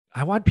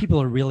I want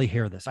people to really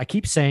hear this. I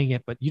keep saying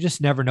it, but you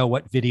just never know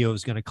what video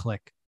is going to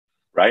click.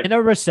 Right? In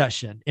a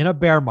recession, in a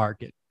bear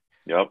market,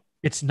 Yep.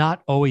 it's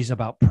not always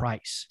about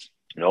price.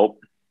 Nope.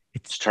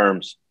 It's It's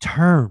terms.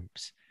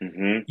 terms.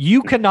 Mm-hmm.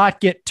 You cannot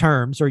get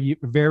terms, or you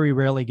very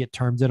rarely get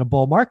terms in a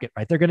bull market,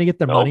 right? They're going to get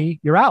their Nope. money.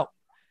 You're out.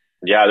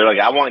 Yeah, they're like,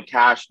 I want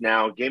cash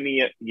now. Give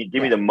me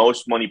Yeah. the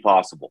most money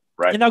possible,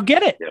 right? And they'll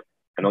get it. Yep.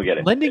 And they'll get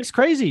it. Yeah. Lending's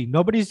crazy.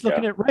 Nobody's Yeah.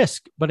 looking at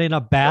risk, but in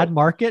a bad Nope.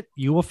 market,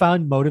 you will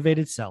find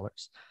motivated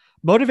sellers.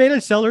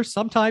 Motivated sellers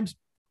sometimes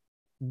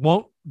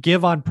won't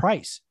give on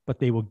price, but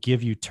they will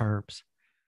give you terms.